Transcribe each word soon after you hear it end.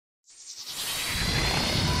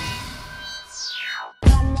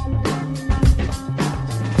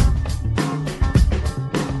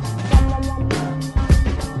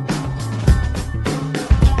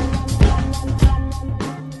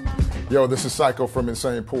Yo, this is Psycho from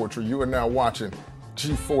Insane Poetry. You are now watching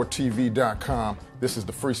G4TV.com. This is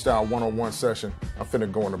the Freestyle 101 session. I'm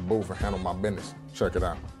finna go in the booth and handle my business. Check it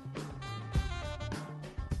out.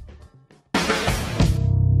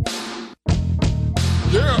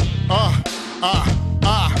 Yeah,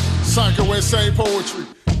 Psycho Insane Poetry,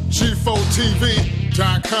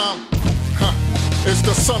 G4TV.com. It's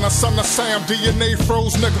the son of Sam, DNA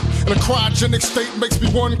froze nigga. And a cryogenic state makes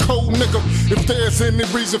me one cold nigga. If there's any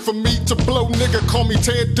reason for me to blow, nigga, call me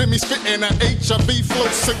Ted Demi, spitting that HIV flow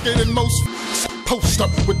sicker than most. Post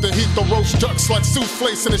up with the heat, the roast ducks like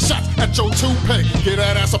soufflés and the shots at your toupee. Get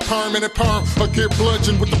that ass a permanent perm or get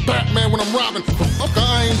bludgeoned with the Batman when I'm robbing. But fuck,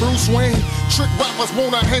 I ain't Bruce Wayne. Trick rappers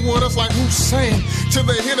wanna hang with us like Hussein. Till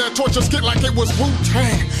they hear that torture skit like it was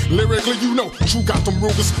Wu-Tang. Lyrically, you know, True got them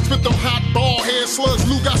Rugers. Spit them hot ball head slugs,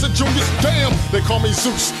 Lugas and Juniors. Damn, they call me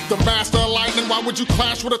Zeus, the master of lightning. Why would you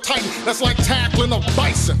clash with a titan? That's like tackling a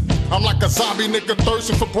bison. I'm like a zombie nigga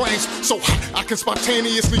thirsting for brains. So hot, I can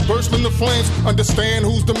spontaneously burst in the flames. Understand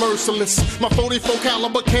who's the merciless. My 44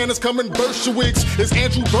 caliber cannons come and burst your wigs. It's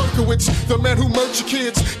Andrew Berkowitz, the man who murdered your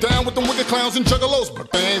kids. Down with the wicked clowns and juggalos, but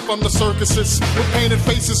they ain't from the circuses. With painted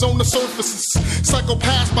faces on the surfaces.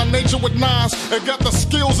 Psychopaths by nature with knives and got the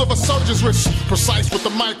skills of a surgeon's wrist. Precise with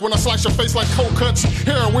the mic when I slice your face like cold cuts.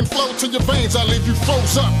 Heroin flow to your veins, I leave you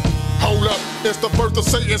froze up. Hold up, it's the birth of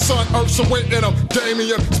Satan's son, Earth's awaiting him.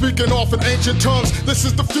 Damien, speaking off in ancient tongues. This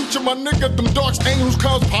is the future, my nigga. Them darks angels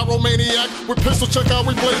comes, pyromaniac. With pistol, check how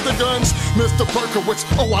we blaze the guns. Mr. Berkowitz,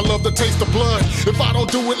 oh, I love the taste of blood. If I don't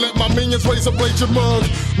do it, let my minions raise a blade your mug.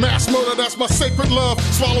 Mass murder, that's my sacred love.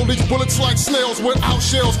 Swallow these bullets like snails without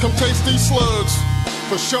shells. Come taste these slugs.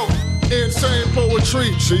 For sure, Insane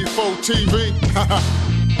Poetry, G4TV.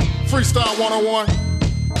 Freestyle 101.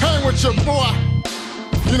 Hang with your boy.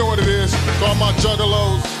 You know what it is, all my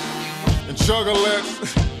juggalos and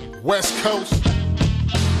juggalettes, West Coast,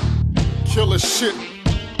 killer shit,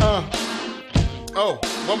 oh,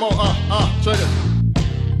 one more, check it.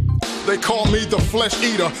 They call me the flesh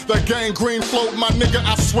eater, the gangrene float, my nigga,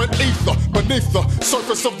 I sweat ether. Beneath the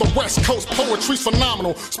surface of the West Coast, poetry's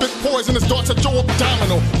phenomenal. Spit poisonous darts at your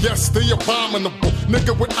abdominal. Yes, the abominable,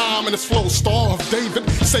 nigga with ominous flow. Star of David,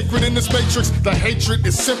 sacred in this matrix. The hatred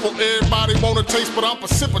is simple, everybody wanna taste, but I'm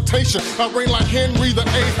precipitation. I reign like Henry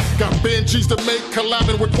VIII. Got Benjis to make,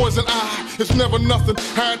 collabing with Poison Eye. It's never nothing,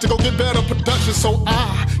 had to go get better production so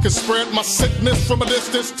I can spread my sickness from a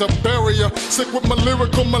distance to bury ya. Sick with my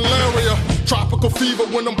lyrical malaria. Tropical fever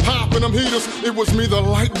when I'm popping them heaters. It was me, the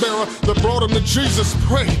light bearer, that brought him to Jesus.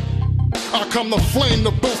 Pray, I come to flame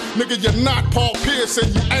the booth. Nigga, you're not Paul Pierce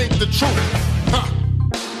and you ain't the truth. Ha.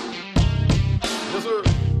 Yes, sir.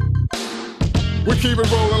 We keep it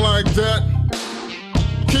rolling like that.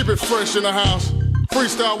 Keep it fresh in the house.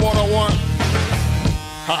 Freestyle 101.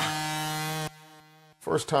 Ha.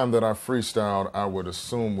 First time that I freestyled, I would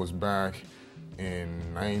assume was back in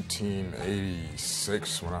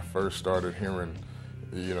 1986 when I first started hearing,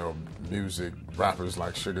 you know, music, rappers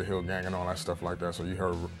like Sugar Hill Gang and all that stuff like that. So you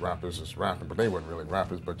heard rappers just rapping, but they weren't really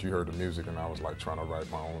rappers, but you heard the music and I was like trying to write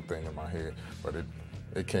my own thing in my head, but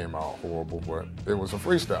it came out horrible, but it was a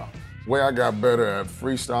freestyle. The way I got better at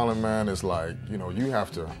freestyling, man, is like, you know, you have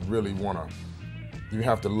to really you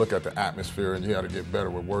have to look at the atmosphere and you have to get better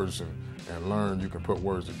with words and learn you can put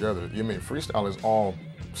words together. You mean, freestyle is all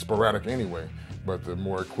sporadic anyway, but the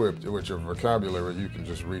more equipped with your vocabulary, you can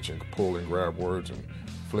just reach and pull and grab words and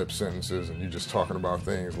flip sentences, and you're just talking about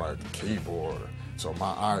things like the keyboard, so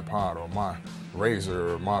my iPod or my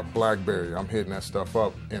Razor or my Blackberry, I'm hitting that stuff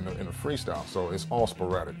up in a freestyle, so it's all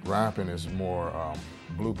sporadic. Rapping is more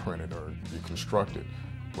blueprinted or you construct it.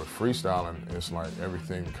 With freestyling, it's like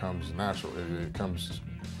everything comes natural. It comes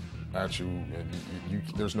at you, and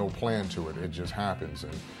there's no plan to it. It just happens.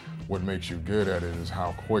 And what makes you good at it is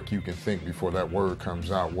how quick you can think before that word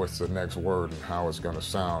comes out. What's the next word and how it's going to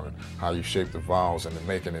sound and how you shape the vowels and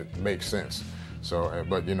making it make sense. So,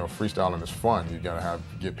 but you know, freestyling is fun. You got to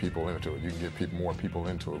get people into it. You can get more people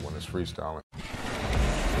into it when it's freestyling.